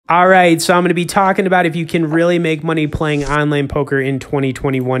All right, so I'm going to be talking about if you can really make money playing online poker in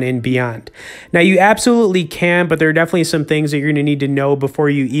 2021 and beyond. Now, you absolutely can, but there are definitely some things that you're going to need to know before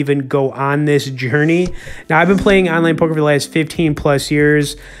you even go on this journey. Now, I've been playing online poker for the last 15 plus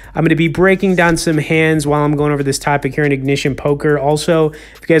years. I'm going to be breaking down some hands while I'm going over this topic here in Ignition Poker. Also,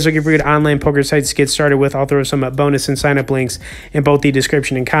 if you guys are looking for good online poker sites to get started with, I'll throw some bonus and sign-up links in both the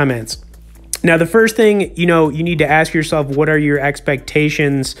description and comments. Now, the first thing, you need to ask yourself, what are your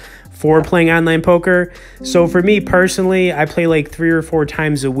expectations for playing online poker? So for me personally, I play like 3 or 4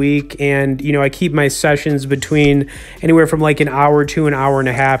 times a week, and, I keep my sessions between anywhere from like an hour to an hour and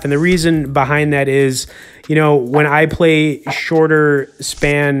a half. And the reason behind that is, when I play shorter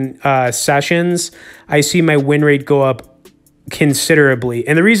span sessions, I see my win rate go up considerably.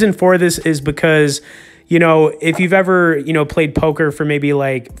 And the reason for this is because if you've ever, played poker for maybe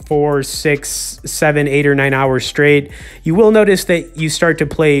like 4, 6, 7, 8, or 9 hours straight, you will notice that you start to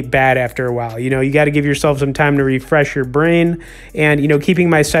play bad after a while. You got to give yourself some time to refresh your brain. And, keeping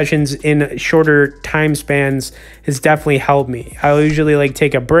my sessions in shorter time spans has definitely helped me. I'll usually like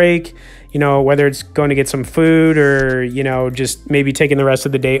take a break, whether it's going to get some food or, just maybe taking the rest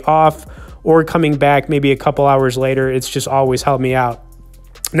of the day off or coming back maybe a couple hours later. It's just always helped me out.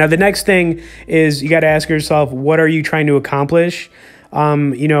 Now, the next thing is you got to ask yourself, what are you trying to accomplish? Are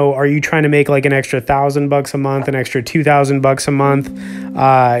you trying to make like an extra $1,000 a month, an extra $2,000 a month,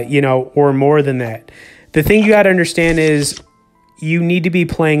 or more than that? The thing you got to understand is you need to be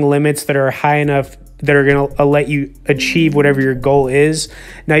playing limits that are high enough that are going to let you achieve whatever your goal is.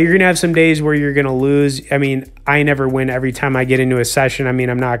 Now, you're going to have some days where you're going to lose. I mean, I never win every time I get into a session. I mean,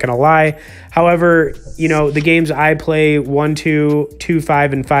 I'm not going to lie. However, the games I play, 1-2,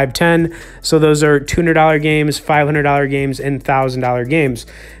 2-5, and 5-10. So those are $200 games, $500 games, and $1,000 games.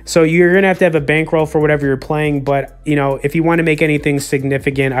 So you're going to have a bankroll for whatever you're playing. But, if you want to make anything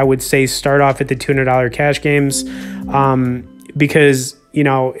significant, I would say start off at the $200 cash games because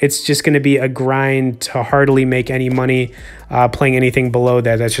it's just going to be a grind to hardly make any money playing anything below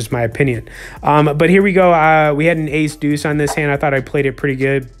that. That's just my opinion. But here we go. We had an ace deuce on this hand. I thought I played it pretty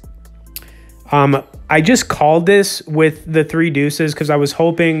good. I just called this with the 3 deuces because I was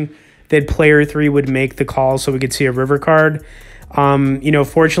hoping that player 3 would make the call so we could see a river card.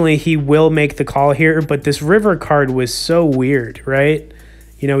 Fortunately, he will make the call here, but this river card was so weird, right?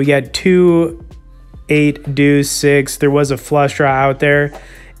 We got 2, 8, deuce, 6. There was a flush draw out there.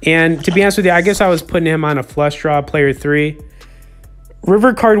 And to be honest with you, I guess I was putting him on a flush draw, player 3.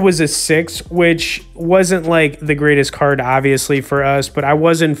 River card was a 6, which wasn't like the greatest card, obviously, for us. But I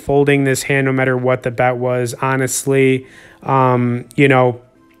wasn't folding this hand no matter what the bet was, honestly. Player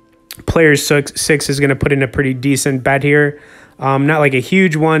 6 is going to put in a pretty decent bet here. Not like a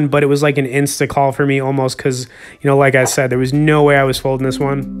huge one, but it was like an insta call for me almost because, like I said, there was no way I was folding this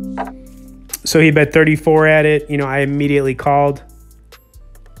one. So he bet 34 at it. I immediately called.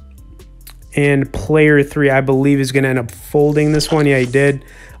 And player 3, I believe, is going to end up folding this one. Yeah, he did.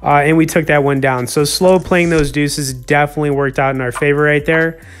 And we took that one down. So slow playing those deuces definitely worked out in our favor right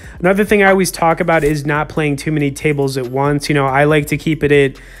there. Another thing I always talk about is not playing too many tables at once. I like to keep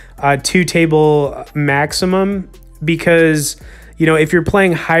it at 2 table maximum because, if you're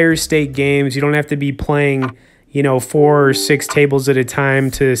playing higher stake games, you don't have to be playing 4 or 6 tables at a time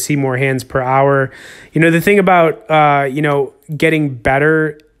to see more hands per hour. The thing about, getting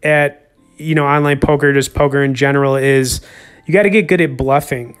better at, online poker, just poker in general, is you got to get good at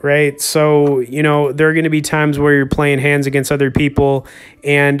bluffing, right? So, there are going to be times where you're playing hands against other people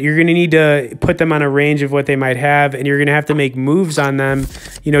and you're going to need to put them on a range of what they might have. And you're going to have to make moves on them,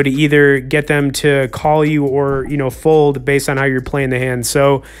 to either get them to call you or, fold based on how you're playing the hand.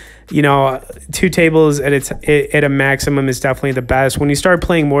 So, 2 tables at a maximum is definitely the best. When you start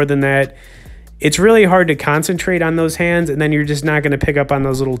playing more than that, it's really hard to concentrate on those hands, and then you're just not going to pick up on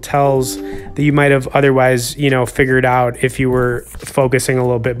those little tells that you might have otherwise, figured out if you were focusing a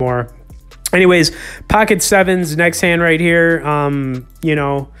little bit more. Anyways, pocket 7s, next hand right here.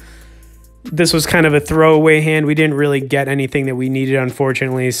 This was kind of a throwaway hand. We didn't really get anything that we needed,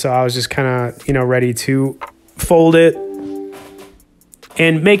 unfortunately, so I was just kind of, ready to fold it.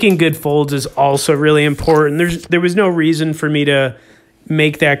 And making good folds is also really important. There was no reason for me to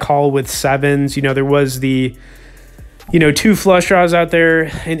make that call with 7s. There was the, 2 flush draws out there,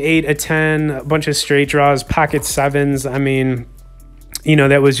 an 8, a 10, a bunch of straight draws, pocket 7s. I mean,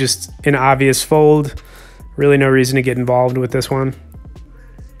 that was just an obvious fold. Really no reason to get involved with this one.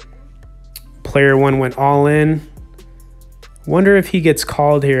 Player 1 went all in. Wonder if he gets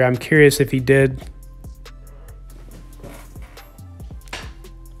called here. I'm curious if he did.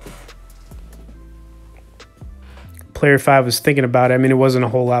 Player 5 was thinking about it. I mean, it wasn't a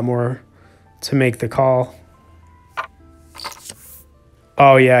whole lot more to make the call.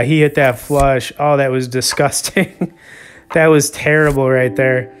 Oh, yeah, he hit that flush. Oh, that was disgusting. That was terrible right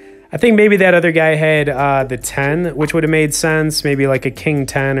there. I think maybe that other guy had the 10, which would have made sense. Maybe like a king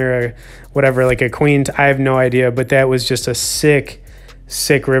 10 or a, whatever, like a queen. I have no idea, but that was just a sick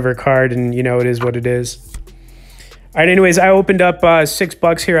river card, and, you know, it is what it is. All right, anyways, I opened up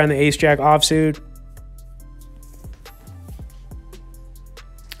 $6 here on the ace-jack offsuit.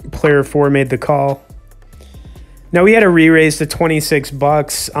 Player 4 made the call. Now, we had a re-raise to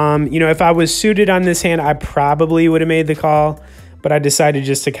 $26. You know, if I was suited on this hand, I probably would have made the call, but I decided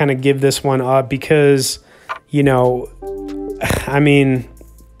just to kind of give this one up because, you know, I mean,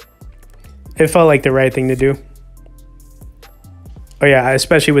 it felt like the right thing to do. Oh, yeah,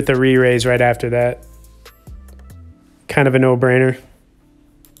 especially with the re-raise right after that. Kind of a no-brainer.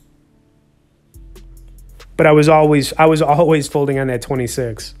 But I was always folding on that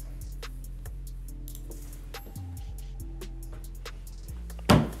 26.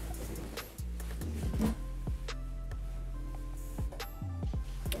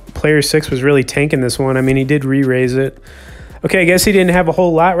 Player 6 was really tanking this one. I mean, he did re-raise it. Okay, I guess he didn't have a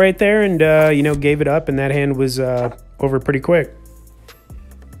whole lot right there and, you know, gave it up, and that hand was over pretty quick.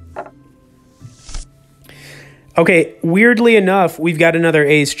 Okay, weirdly enough, we've got another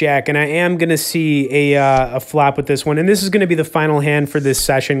ace-jack, and I am going to see a flop with this one. And this is going to be the final hand for this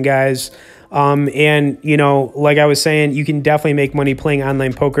session, guys. And, you know, like I was saying, you can definitely make money playing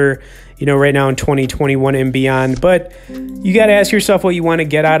online poker, you know, right now in 2021 and beyond. But you got to ask yourself what you want to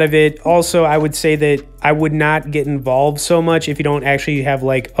get out of it. Also, I would say that I would not get involved so much if you don't actually have,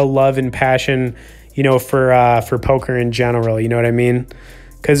 like, a love and passion, you know, for poker in general. You know what I mean?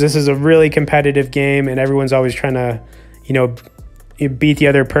 Because this is a really competitive game, and everyone's always trying to, you know, beat the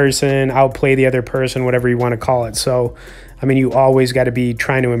other person, outplay the other person, whatever you want to call it. So, I mean, you always got to be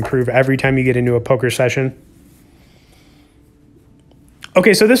trying to improve every time you get into a poker session.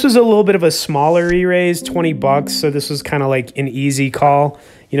 Okay, so this was a little bit of a smaller re-raise, $20. So this was kind of like an easy call.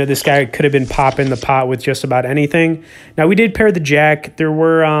 You know, this guy could have been popping the pot with just about anything. Now, we did pair the jack. There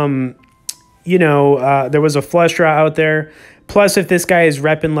were, you know, there was a flush draw out there. Plus, if this guy is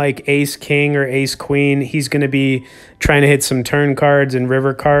repping like ace king or ace queen, he's going to be trying to hit some turn cards and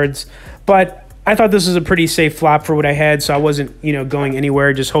river cards. But I thought this was a pretty safe flop for what I had, so I wasn't, you know, going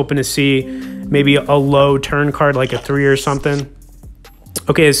anywhere, just hoping to see maybe a low turn card like a 3 or something.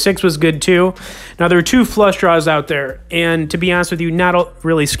 Okay, a 6 was good too. Now, there were 2 flush draws out there, and to be honest with you, not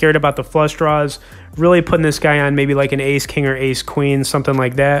really scared about the flush draws. Really putting this guy on maybe like an ace king or ace queen, something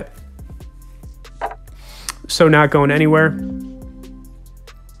like that. So not going anywhere.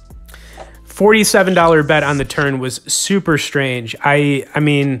 $47 bet on the turn was super strange. I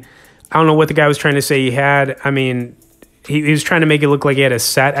mean, I don't know what the guy was trying to say he had. I mean, he was trying to make it look like he had a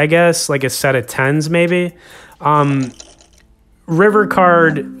set, I guess, like a set of 10s maybe. River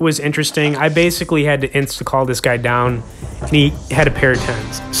card was interesting. I basically had to insta-call this guy down, and he had a pair of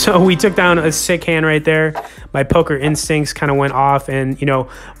 10s. So we took down a sick hand right there. My poker instincts kind of went off, and, you know,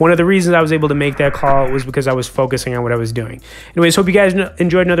 one of the reasons I was able to make that call was because I was focusing on what I was doing. Anyways, hope you guys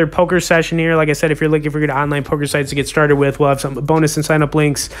enjoyed another poker session here. Like I said, if you're looking for good online poker sites to get started with, we'll have some bonus and sign-up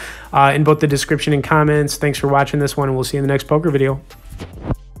links in both the description and comments. Thanks for watching this one, and we'll see you in the next poker video.